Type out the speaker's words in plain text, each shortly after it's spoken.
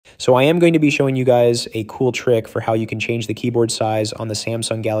So I am going to be showing you guys a cool trick for how you can change the keyboard size on the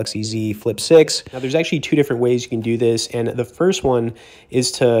Samsung Galaxy Z Flip 6. Now there's actually two different ways you can do this, and the first one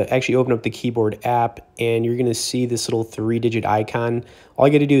is to actually open up the keyboard app, and you're going to see this little 3-digit icon. All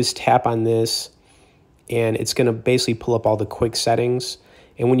you got to do is tap on this, and it's going to basically pull up all the quick settings.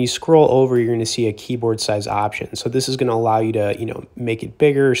 And when you scroll over, you're going to see a keyboard size option. So this is going to allow you to, make it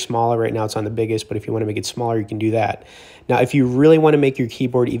bigger or smaller. Right now it's on the biggest, but if you want to make it smaller, you can do that. Now, if you really want to make your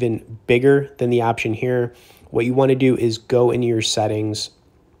keyboard even bigger than the option here, what you want to do is go into your settings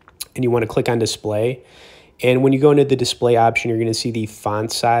and you want to click on display. And when you go into the display option, you're going to see the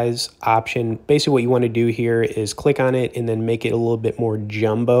font size option. Basically what you want to do here is click on it and then make it a little bit more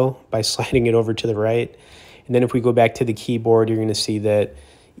jumbo by sliding it over to the right. And then if we go back to the keyboard, you're going to see that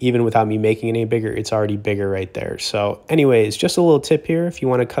even without me making it any bigger, it's already bigger right there. So anyways, just a little tip here. If you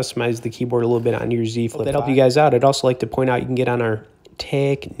want to customize the keyboard a little bit on your Z Flip, that help you guys out. I'd also like to point out you can get on our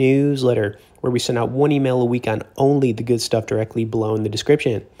tech newsletter where we send out 1 email a week on only the good stuff directly below in the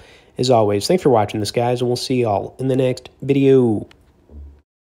description. As always, thanks for watching this, guys, and we'll see y'all in the next video.